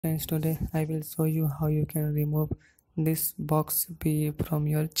Friends, today I will show you how you can remove this boxbe from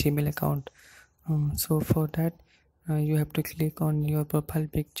your Gmail account. So for that, you have to click on your profile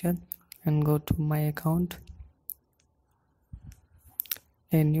picture and go to my account.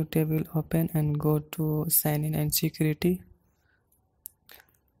 A new tab will open and go to sign in and security.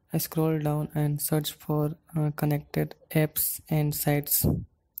 I scroll down and search for connected apps and sites.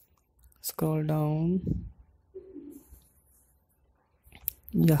 Scroll down.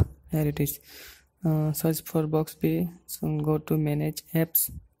 Yeah, here it is. Search for boxbe. So go to manage apps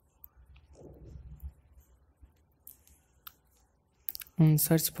and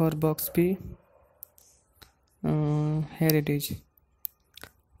search for boxbe. Here it is.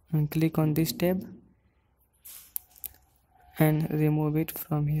 And click on this tab and remove it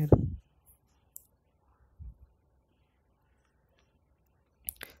from here.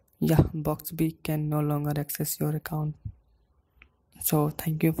 Yeah, boxbe can no longer access your account. So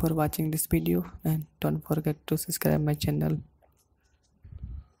thank you for watching this video and don't forget to subscribe my channel.